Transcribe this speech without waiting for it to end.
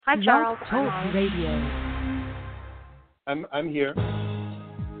Hi, Charles. Talk Radio. I'm here.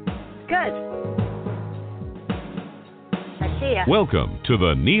 Good. I see ya. Welcome to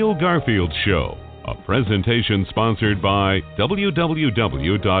the Neil Garfield Show, a presentation sponsored by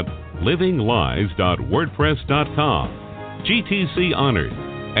www.livinglies.wordpress.com, GTC Honored,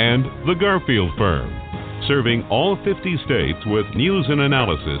 and The Garfield Firm, serving all 50 states with news and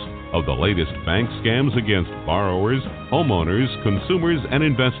analysis of the latest bank scams against borrowers, homeowners, consumers, and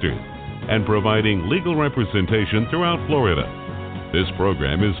investors, and providing legal representation throughout Florida. This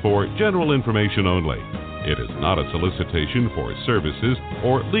program is for general information only. It is not a solicitation for services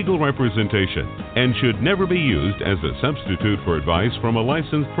or legal representation and should never be used as a substitute for advice from a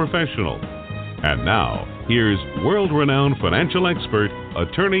licensed professional. And now, here's world-renowned financial expert,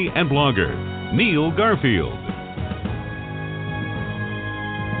 attorney, and blogger, Neil Garfield.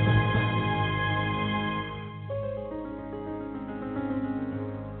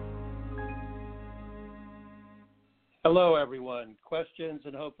 Hello, everyone. Questions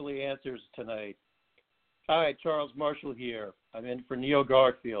and hopefully answers tonight. Hi, Charles Marshall here. I'm in for Neil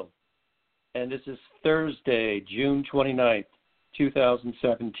Garfield. And this is Thursday, June 29th,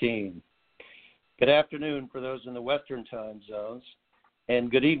 2017. Good afternoon for those in the Western time zones, and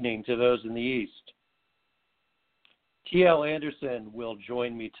good evening to those in the East. T.L. Anderson will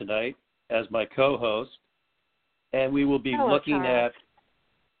join me tonight as my co-host, and we will be looking at...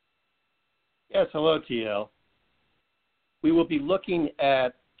 Yes, hello, T.L. We will be looking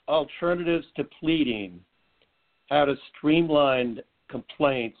at alternatives to pleading, how to streamline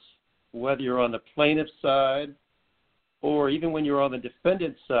complaints, whether you're on the plaintiff's side or even when you're on the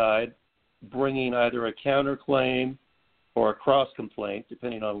defendant's side, bringing either a counterclaim or a cross-complaint,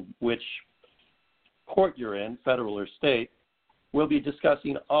 depending on which court you're in, federal or state. We'll be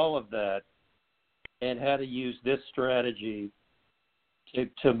discussing all of that and how to use this strategy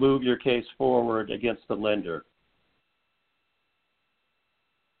to move your case forward against the lender.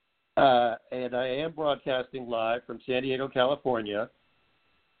 And I am broadcasting live from San Diego, California.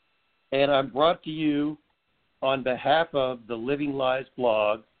 And I'm brought to you on behalf of the Living Lies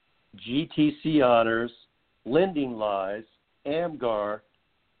blog, GTC Honors, Lending Lies, AMGAR,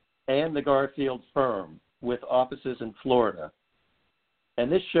 and the Garfield Firm with offices in Florida.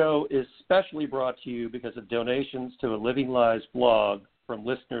 And this show is specially brought to you because of donations to a Living Lies blog from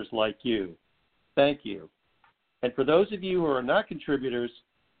listeners like you. Thank you. And for those of you who are not contributors,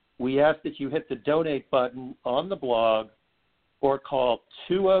 we ask that you hit the donate button on the blog or call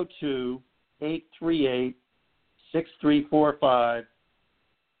 202-838-6345,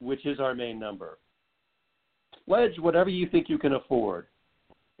 which is our main number. Pledge whatever you think you can afford.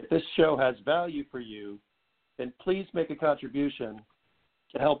 If this show has value for you, then please make a contribution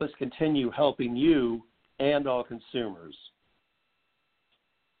to help us continue helping you and all consumers.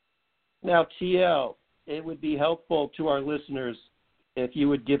 Now, TL, it would be helpful to our listeners if you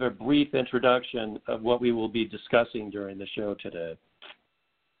would give a brief introduction of what we will be discussing during the show today.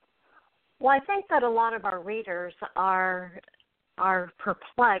 Well, I think that a lot of our readers are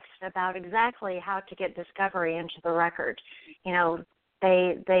perplexed about exactly how to get discovery into the record. You know,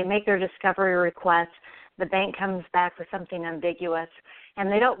 they make their discovery request, the bank comes back with something ambiguous,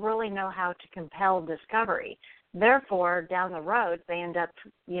 and they don't really know how to compel discovery. Therefore, down the road, they end up,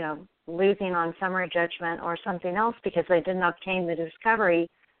 losing on summary judgment or something else because they didn't obtain the discovery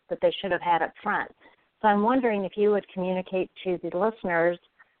that they should have had up front. So I'm wondering if you would communicate to the listeners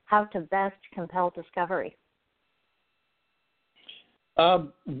how to best compel discovery.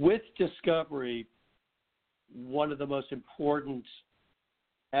 With discovery, one of the most important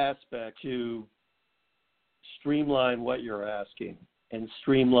aspects to streamline what you're asking and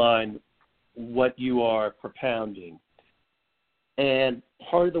streamline what you are propounding. And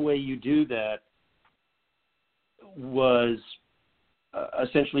part of the way you do that was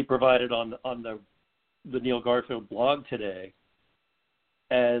essentially provided on the Neil Garfield blog today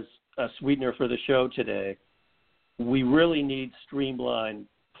as a sweetener for the show today. We really need streamlined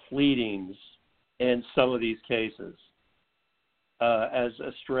pleadings in some of these cases as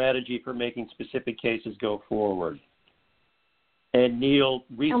a strategy for making specific cases go forward. And Neil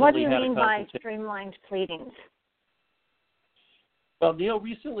recently and what do you had mean a by streamlined pleadings? Well, Neil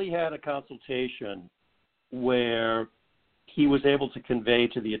recently had a consultation where he was able to convey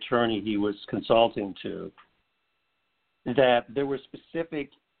to the attorney he was consulting to that there were specific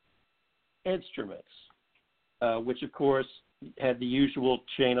instruments, which, of course, had the usual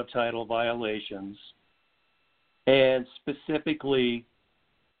chain of title violations. And specifically,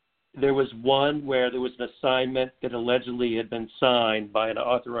 there was one where there was an assignment that allegedly had been signed by an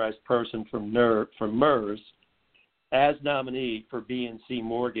authorized person from MERS, as nominee for B&C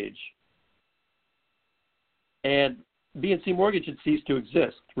Mortgage. And B&C Mortgage had ceased to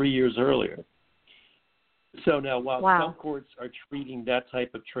exist 3 years earlier. So now while some courts are treating that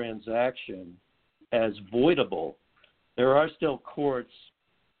type of transaction as voidable, there are still courts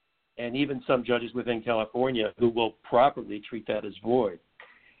and even some judges within California who will properly treat that as void.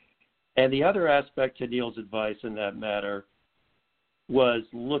 And the other aspect to Neil's advice in that matter was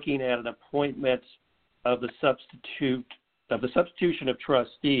looking at an appointment of the substitution of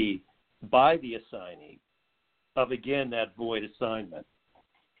trustee by the assignee of, again, that void assignment.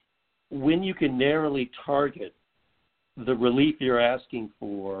 When you can narrowly target the relief you're asking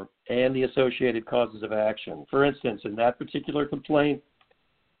for and the associated causes of action. For instance, in that particular complaint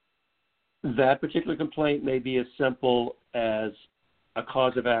may be as simple as a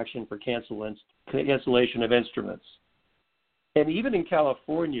cause of action for cancellation of instruments. And even in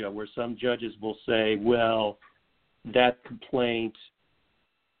California, where some judges will say, well, that complaint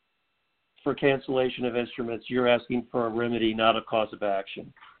for cancellation of instruments, you're asking for a remedy, not a cause of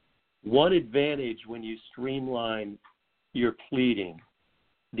action. One advantage when you streamline your pleading,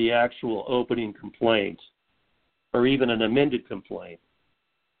 the actual opening complaint, or even an amended complaint,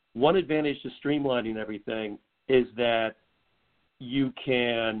 one advantage to streamlining everything is that you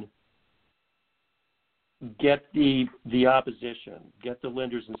can get the opposition, get the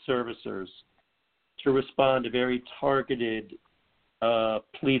lenders and servicers to respond to very targeted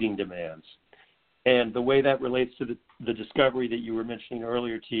pleading demands. And the way that relates to the discovery that you were mentioning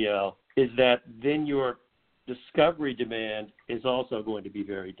earlier, TL, is that then your discovery demand is also going to be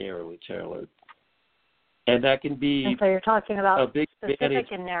very narrowly tailored. And that can be and so you're talking about a big specific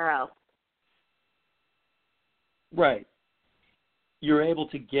advantage. And narrow. Right. You're able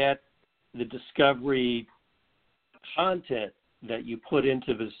to get the discovery content that you put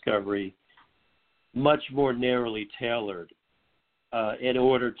into the discovery much more narrowly tailored in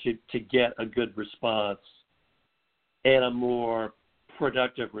order to get a good response and a more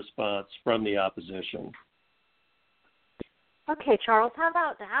productive response from the opposition. Okay, Charles, how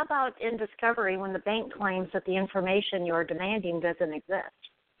about in discovery when the bank claims that the information you're demanding doesn't exist?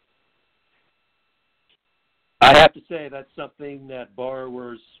 I have to say that's something that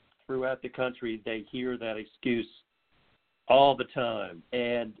borrowers throughout the country, they hear that excuse all the time,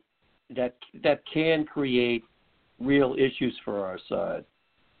 and that can create real issues for our side.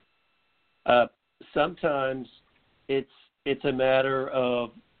 Sometimes it's a matter of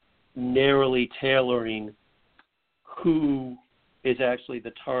narrowly tailoring who is actually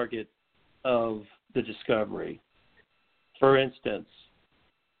the target of the discovery. For instance,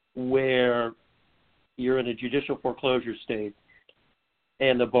 where you're in a judicial foreclosure state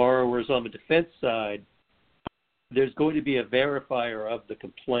and the borrower's on the defense side, there's going to be a verifier of the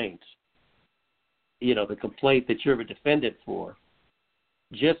complaint, the complaint that you're a defendant for.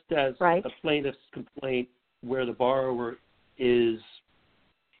 Just as right. A plaintiff's complaint where the borrower is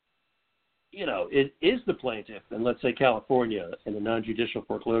the plaintiff, and let's say California, in a non-judicial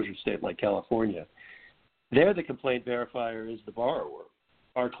foreclosure state like California, there the complaint verifier is the borrower,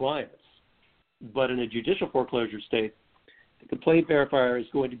 our clients. But in a judicial foreclosure state, the complaint verifier is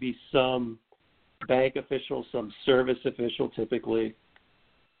going to be some bank official, some service official typically.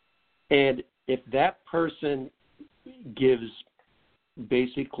 And if that person gives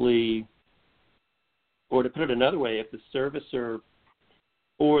basically, or to put it another way, if the servicer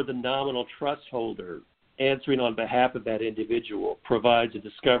or the nominal trust holder answering on behalf of that individual provides a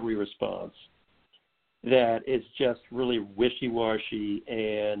discovery response that is just really wishy-washy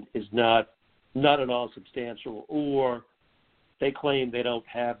and is not at all substantial, or they claim they don't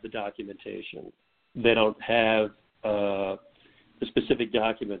have the documentation, they don't have the specific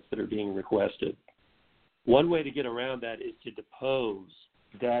documents that are being requested. One way to get around that is to depose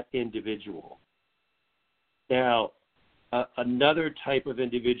that individual. Now, another type of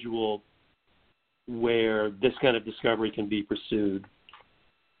individual where this kind of discovery can be pursued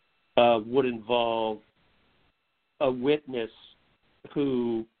would involve a witness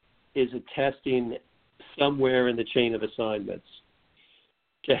who is attesting somewhere in the chain of assignments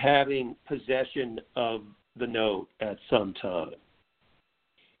to having possession of the note at some time.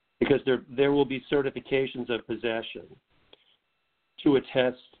 Because there will be certifications of possession to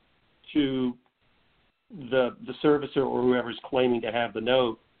attest to the servicer or whoever's claiming to have the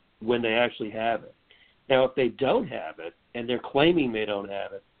note when they actually have it. Now, if they don't have it and they're claiming they don't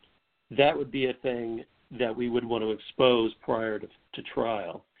have it, that would be a thing that we would want to expose prior to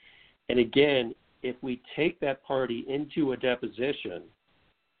trial. And again, if we take that party into a deposition,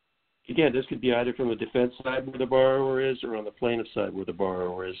 again, this could be either from the defense side where the borrower is or on the plaintiff side where the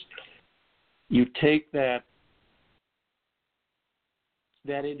borrower is. You take that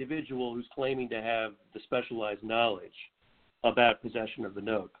that individual who's claiming to have the specialized knowledge about possession of the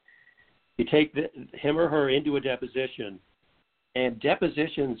note. You take him or her into a deposition, and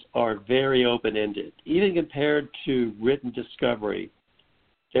depositions are very open-ended. Even compared to written discovery,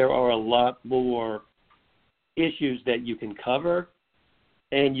 there are a lot more issues that you can cover,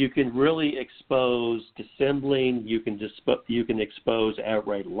 and you can really expose dissembling, you can expose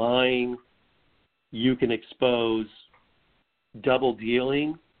outright lying, you can expose double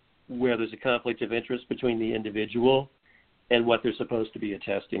dealing, where there's a conflict of interest between the individual and what they're supposed to be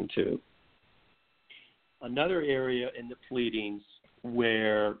attesting to. Another area in the pleadings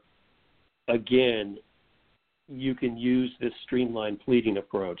where, again, you can use this streamlined pleading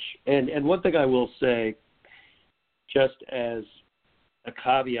approach. And one thing I will say, just as a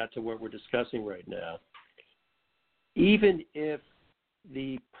caveat to what we're discussing right now, even if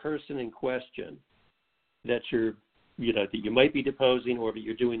the person in question that that you might be deposing or that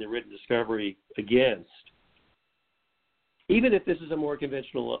you're doing the written discovery against, even if this is a more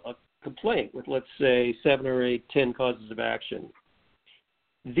conventional complaint with, let's say, 7 or 8, 10 causes of action,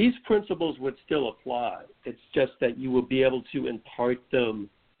 these principles would still apply. It's just that you will be able to impart them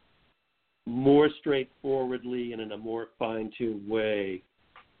more straightforwardly and in a more fine-tuned way,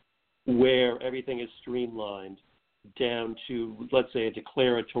 where everything is streamlined down to, let's say, a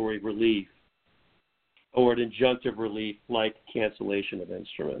declaratory relief or an injunctive relief like cancellation of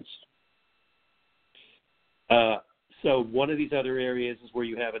instruments. So one of these other areas is where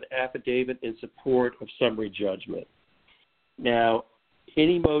you have an affidavit in support of summary judgment. Now,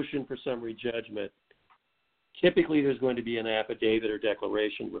 any motion for summary judgment, typically there's going to be an affidavit or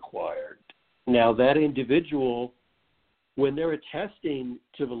declaration required. Now, that individual, when they're attesting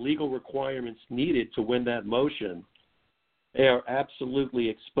to the legal requirements needed to win that motion, they are absolutely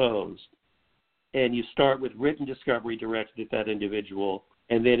exposed. And you start with written discovery directed at that individual,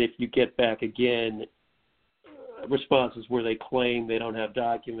 and then if you get back again responses where they claim they don't have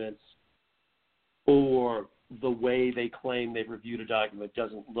documents or the way they claim they've reviewed a document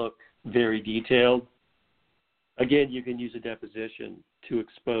doesn't look very detailed, again, you can use a deposition to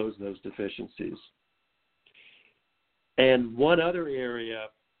expose those deficiencies. And one other area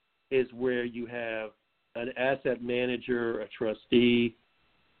is where you have an asset manager, a trustee,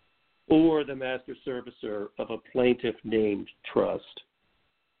 or the master servicer of a plaintiff-named trust.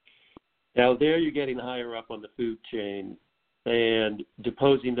 Now, there you're getting higher up on the food chain, and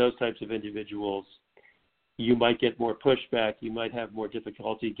deposing those types of individuals, you might get more pushback. You might have more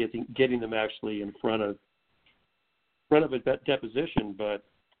difficulty getting them actually in front of a deposition, but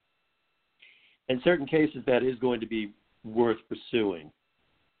in certain cases that is going to be worth pursuing.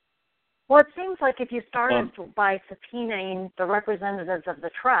 Well, it seems like if you started by subpoenaing the representatives of the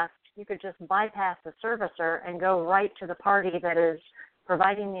trust, you could just bypass the servicer and go right to the party that is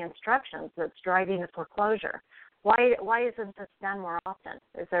providing the instructions that's driving the foreclosure. Why isn't this done more often?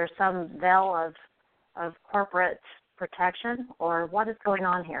 Is there some veil of corporate protection, or what is going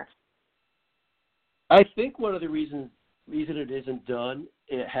on here? I think one of the reason it isn't done,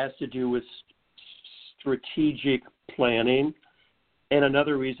 it has to do with strategic planning, and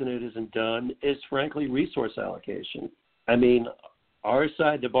another reason it isn't done is, frankly, resource allocation. I mean, our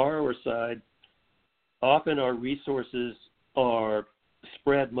side, the borrower side, often our resources are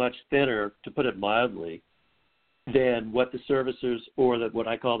spread much thinner, to put it mildly, than what the servicers or what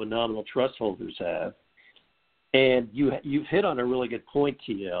I call the nominal trust holders have. And you've hit on a really good point,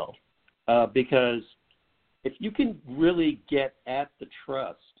 TL, because if you can really get at the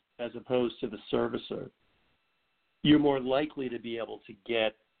trust as opposed to the servicer, you're more likely to be able to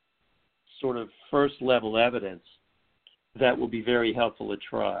get sort of first-level evidence that will be very helpful at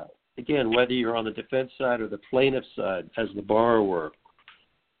trial. Again, whether you're on the defense side or the plaintiff side as the borrower,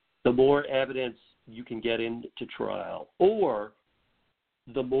 the more evidence you can get into trial, or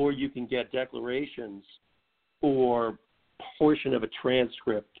the more you can get declarations or portion of a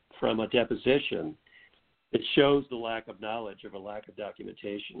transcript from a deposition that shows the lack of knowledge or a lack of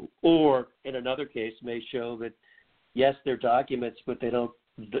documentation, or in another case may show that, yes, they're documents, but they don't.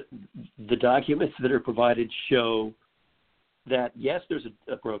 The documents that are provided show that, yes, there's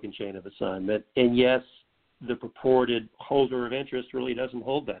a broken chain of assignment, and yes, the purported holder of interest really doesn't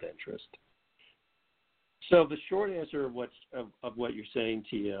hold that interest. So the short answer of what you're saying,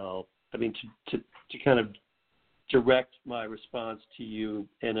 TL, I mean, to kind of direct my response to you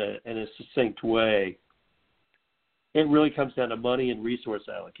in a succinct way, it really comes down to money and resource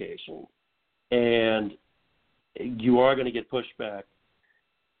allocation. And you are going to get pushback.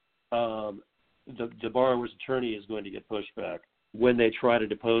 The borrower's attorney is going to get pushback when they try to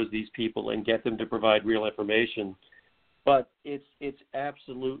depose these people and get them to provide real information But it's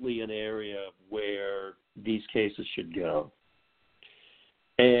absolutely an area where these cases should go.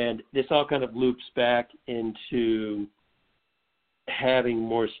 And this all kind of loops back into having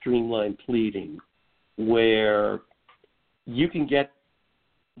more streamlined pleading, where you can get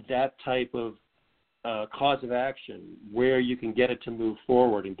that type of cause of action where you can get it to move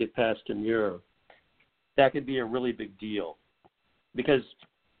forward and get past demurrer. That could be a really big deal, because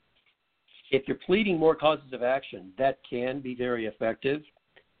if you're pleading more causes of action, that can be very effective,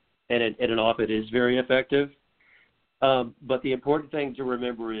 and it is very effective. But the important thing to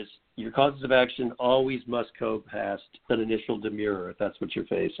remember is your causes of action always must go past an initial demurrer if that's what you're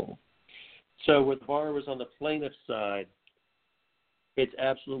facing. So with borrowers on the plaintiff's side, it's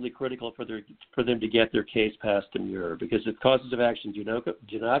absolutely critical for them to get their case past demurrer, because if causes of action do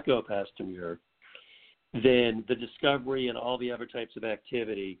not go past demurrer, then the discovery and all the other types of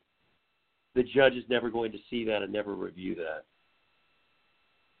activity, the judge is never going to see that and never review that.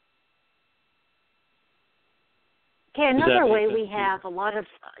 Okay, another way we have a lot of,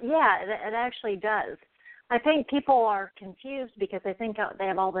 it actually does. I think people are confused because they think they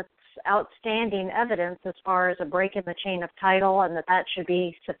have all this outstanding evidence as far as a break in the chain of title and that should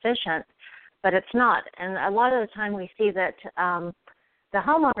be sufficient, but it's not. And a lot of the time we see that the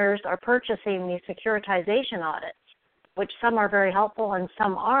homeowners are purchasing these securitization audits, which some are very helpful and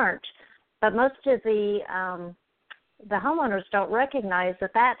some aren't. But most of the homeowners don't recognize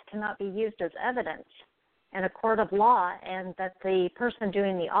that cannot be used as evidence in a court of law, and that the person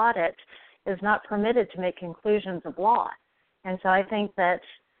doing the audit is not permitted to make conclusions of law. And so I think that,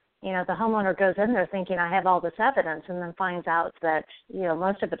 the homeowner goes in there thinking, I have all this evidence, and then finds out that,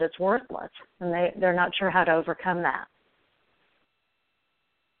 most of it is worthless, and they're not sure how to overcome that.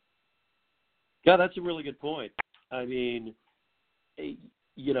 Yeah, that's a really good point. I mean,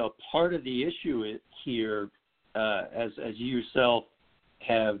 part of the issue here, as you yourself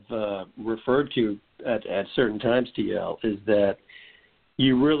have referred to at certain times, TL, is that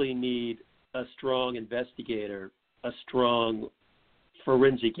you really need a strong investigator, a strong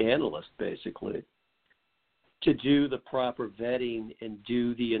forensic analyst, basically, to do the proper vetting and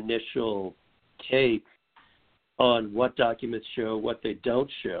do the initial take on what documents show, what they don't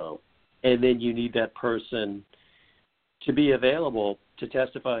show, and then you need that person to be available to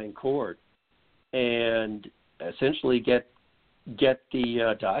testify in court and essentially get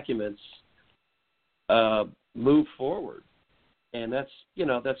the documents move forward. And that's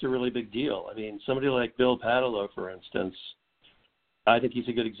a really big deal. I mean, somebody like Bill Padalo, for instance, I think he's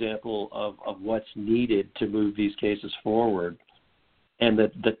a good example of what's needed to move these cases forward, and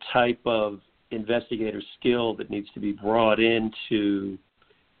the type of investigator skill that needs to be brought into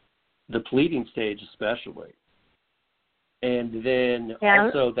the pleading stage especially. And then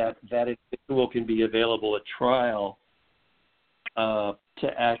also that individual can be available at trial to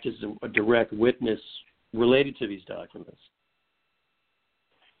act as a direct witness related to these documents.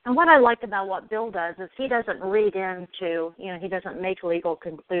 And what I like about what Bill does is he doesn't read into, he doesn't make legal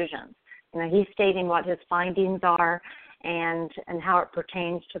conclusions. He's stating what his findings are and how it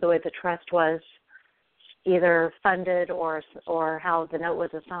pertains to the way the trust was either funded or how the note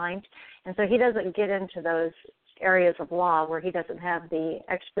was assigned. And so he doesn't get into those areas of law where he doesn't have the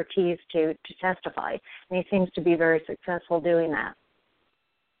expertise to testify. And he seems to be very successful doing that.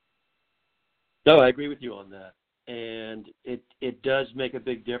 No, I agree with you on that. And it does make a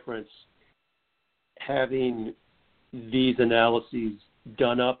big difference having these analyses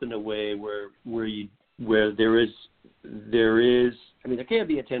done up in a way where there can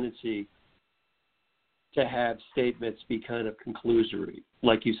be a tendency to have statements be kind of conclusory,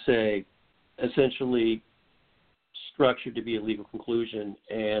 like you say, essentially structured to be a legal conclusion.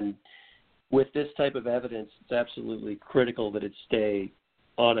 And with this type of evidence, it's absolutely critical that it stay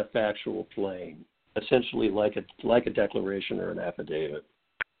on a factual plane, essentially like a declaration or an affidavit.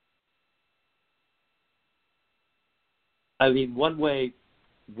 I mean, one way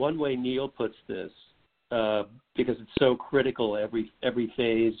Neil puts this, because it's so critical every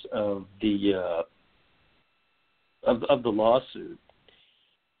phase of the lawsuit.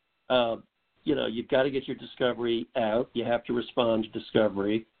 You've got to get your discovery out. You have to respond to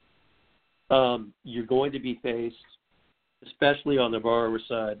discovery. You're going to be faced, especially on the borrower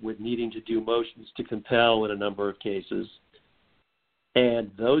side, with needing to do motions to compel in a number of cases.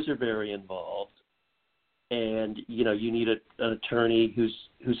 And those are very involved. And, you need an attorney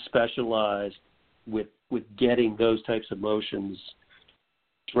who's specialized with getting those types of motions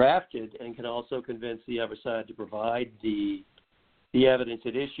drafted and can also convince the other side to provide the evidence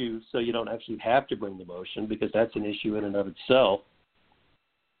at issue so you don't actually have to bring the motion, because that's an issue in and of itself.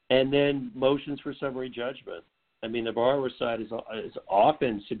 And then motions for summary judgment. I mean, the borrower side is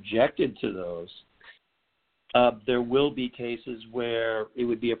often subjected to those. There will be cases where it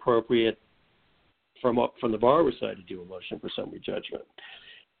would be appropriate from the borrower side to do a motion for summary judgment.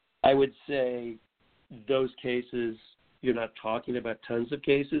 I would say those cases, you're not talking about tons of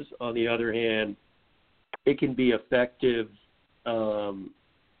cases. On the other hand, it can be effective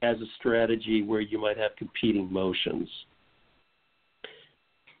as a strategy where you might have competing motions.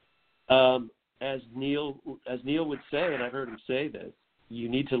 As Neil would say, and I've heard him say this, you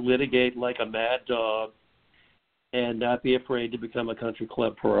need to litigate like a mad dog and not be afraid to become a country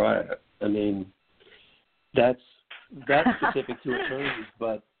club pariah. I mean, that's specific to attorneys,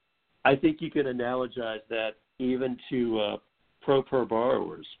 but I think you can analogize that even to pro per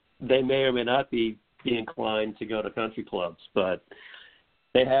borrowers. They may or may not be inclined to go to country clubs, but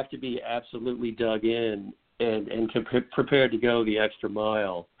they have to be absolutely dug in and prepared to go the extra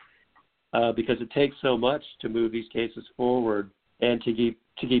mile because it takes so much to move these cases forward and to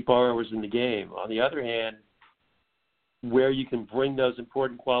keep borrowers in the game. On the other hand, where you can bring those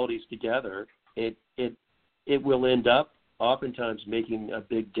important qualities together, it will end up oftentimes making a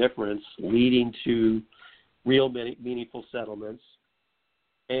big difference, leading to real meaningful settlements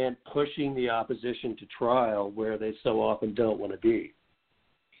and pushing the opposition to trial where they so often don't want to be,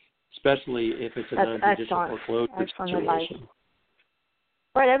 especially if it's a non-judicial foreclosure situation.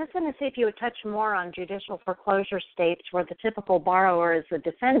 Right, I was going to see if you would touch more on judicial foreclosure states where the typical borrower is the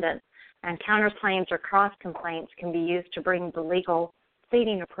defendant and counterclaims or cross-complaints can be used to bring the legal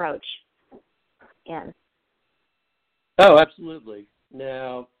pleading approach in. Oh, absolutely.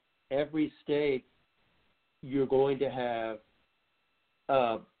 Now, every state, you're going to have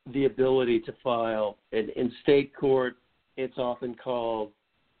the ability to file. In state court, it's often called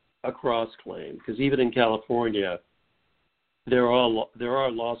a cross-claim because even in California, there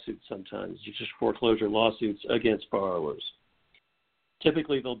are lawsuits sometimes, judicial foreclosure lawsuits against borrowers.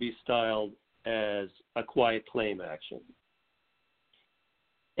 Typically, they'll be styled as a quiet claim action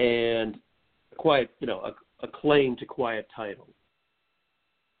and a claim to quiet title,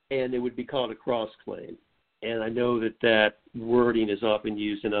 and it would be called a cross-claim. And I know that wording is often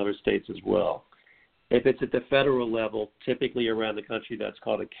used in other states as well. If it's at the federal level, typically around the country, that's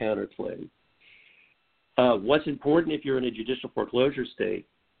called a counterclaim. What's important if you're in a judicial foreclosure state,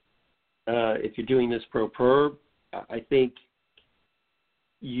 if you're doing this pro per, I think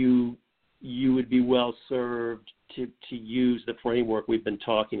you would be well served to use the framework we've been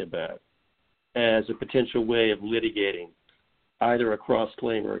talking about as a potential way of litigating either a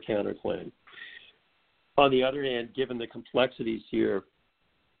cross-claim or a counterclaim. On the other hand, given the complexities here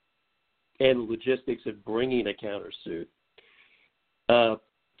and the logistics of bringing a countersuit,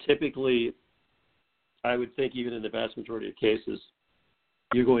 typically, I would think even in the vast majority of cases,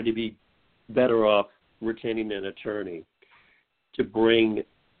 you're going to be better off retaining an attorney to bring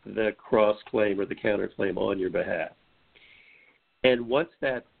the cross-claim or the counterclaim on your behalf. And once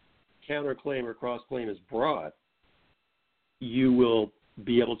that counterclaim or cross-claim is brought, you will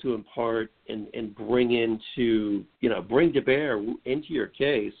be able to impart and bring to bear into your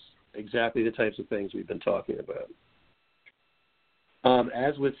case exactly the types of things we've been talking about.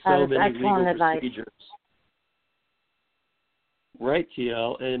 As with so many legal procedures. Right,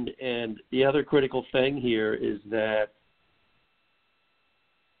 TL. And the other critical thing here is that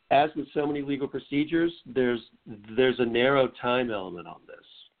as with so many legal procedures, there's a narrow time element on this.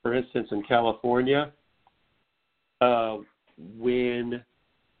 For instance, in California, when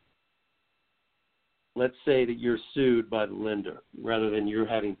let's say that you're sued by the lender rather than you're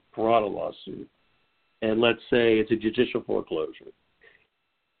having brought a lawsuit, and let's say it's a judicial foreclosure.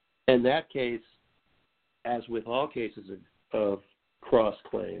 In that case, as with all cases of cross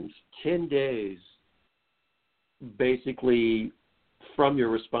claims, 10 days basically from your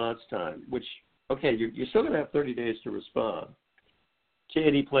response time, which, okay, you're still going to have 30 days to respond to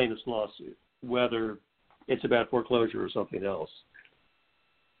any plaintiff's lawsuit, whether it's about foreclosure or something else.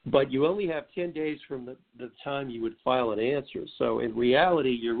 But you only have 10 days from the time you would file an answer. So in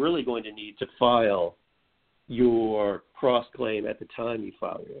reality, you're really going to need to file your cross-claim at the time you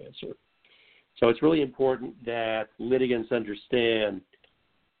file your answer. So it's really important that litigants understand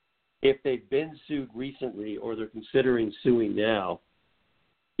if they've been sued recently or they're considering suing now,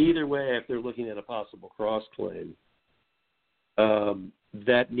 either way, if they're looking at a possible cross-claim,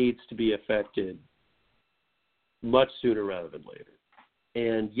 that needs to be effected much sooner rather than later.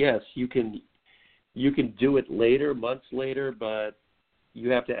 And yes, you can do it later, months later, but you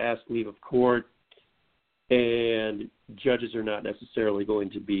have to ask leave of court, and judges are not necessarily going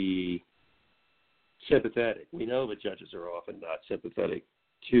to be sympathetic. We know that judges are often not sympathetic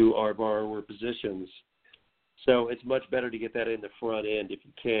to our borrower positions. So it's much better to get that in the front end if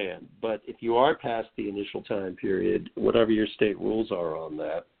you can. But if you are past the initial time period, whatever your state rules are on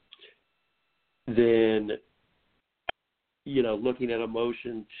that, then, looking at a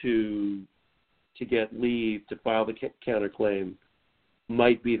motion to get leave to file the counterclaim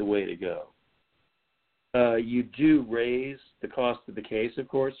might be the way to go. You do raise the cost of the case, of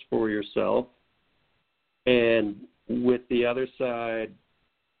course, for yourself. And with the other side,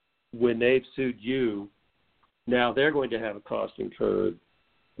 when they've sued you, now they're going to have a cost incurred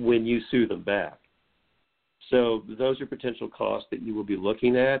when you sue them back. So those are potential costs that you will be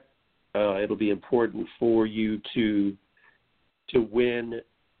looking at. It'll be important for you to win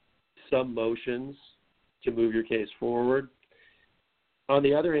some motions to move your case forward. On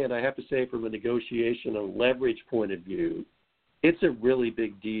the other hand, I have to say from a negotiation and leverage point of view, it's a really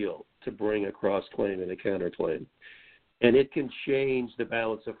big deal to bring a cross-claim and a counterclaim. And it can change the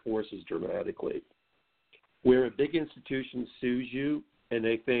balance of forces dramatically. Where a big institution sues you and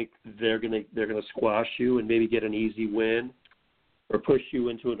they think they're gonna squash you and maybe get an easy win or push you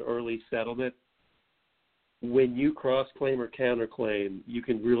into an early settlement, when you cross-claim or counterclaim, you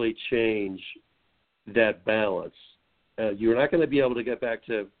can really change that balance. You're not going to be able to get back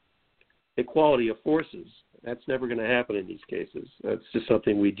to equality of forces. That's never going to happen in these cases. That's just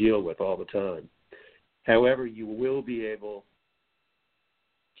something we deal with all the time. However, you will be able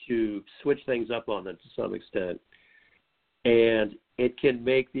to switch things up on them to some extent, and it can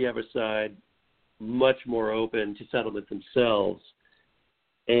make the other side much more open to settlement themselves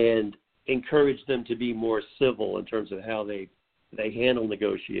and encourage them to be more civil in terms of how they handle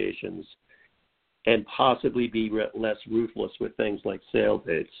negotiations and possibly be less ruthless with things like sale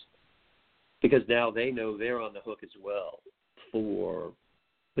dates, because now they know they're on the hook as well for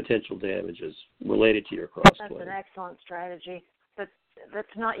potential damages related to your cross-claim. That's an excellent strategy.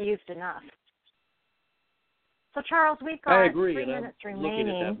 That's not used enough. So, Charles, we've got 3 minutes remaining.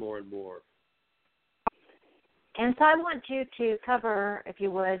 Looking at that more and more. And so I want you to cover, if you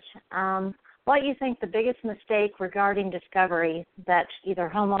would, what you think the biggest mistake regarding discovery that either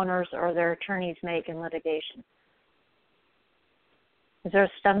homeowners or their attorneys make in litigation. Is there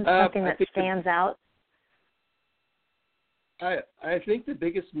something that stands out? I think the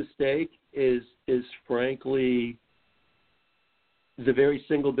biggest mistake is frankly the very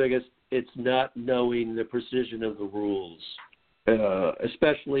single biggest. It's not knowing the precision of the rules,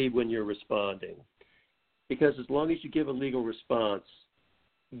 especially when you're responding. Because as long as you give a legal response,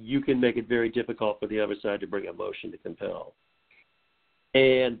 you can make it very difficult for the other side to bring a motion to compel.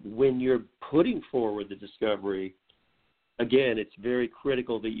 And when you're putting forward the discovery, again, it's very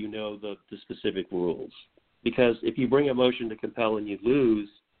critical that you know the specific rules. Because if you bring a motion to compel and you lose,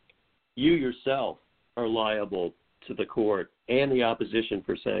 you yourself are liable to the court and the opposition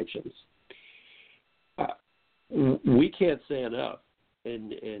for sanctions. We can't say enough.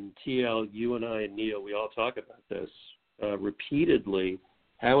 And TL, you and I and Neil, we all talk about this repeatedly,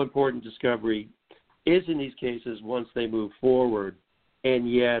 how important discovery is in these cases once they move forward, and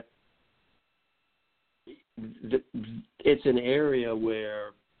yet it's an area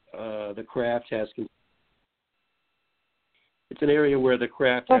where the craft has to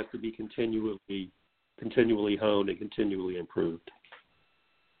be continually honed and continually improved.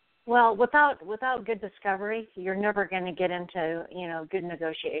 Well, without good discovery, you're never going to get into, good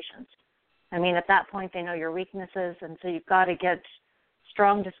negotiations. I mean, at that point, they know your weaknesses, and so you've got to get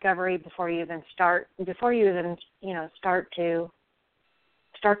strong discovery before you even start the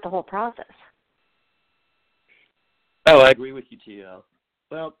whole process. Oh, I agree with you, TL.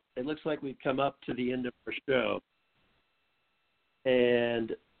 Well, it looks like we've come up to the end of our show,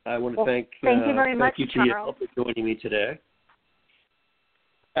 and I want to thank you very much, you, Charles, TL, for joining me today.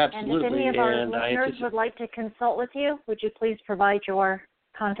 Absolutely. And if any of our listeners would like to consult with you, would you please provide your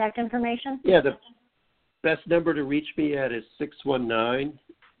contact information? Yeah, the best number to reach me at is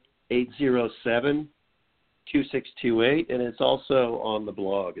 619-807-2628, and it's also on the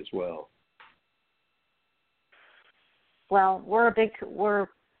blog as well. Well, we're big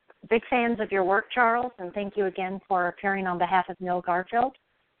fans of your work, Charles, and thank you again for appearing on behalf of Neil Garfield,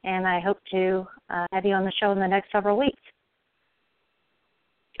 and I hope to have you on the show in the next several weeks.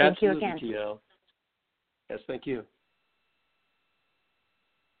 Thank you again. TL. Yes, thank you.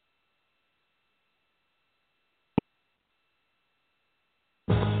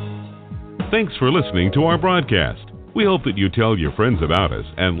 Thanks for listening to our broadcast. We hope that you tell your friends about us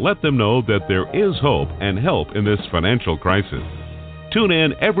and let them know that there is hope and help in this financial crisis. Tune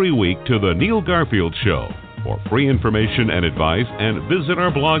in every week to The Neil Garfield Show for free information and advice, and visit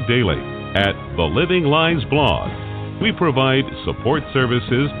our blog daily at The Living Lies blog. We provide support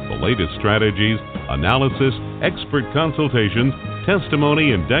services, the latest strategies, analysis, expert consultations,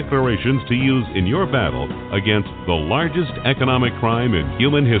 testimony, and declarations to use in your battle against the largest economic crime in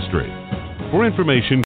human history. For information,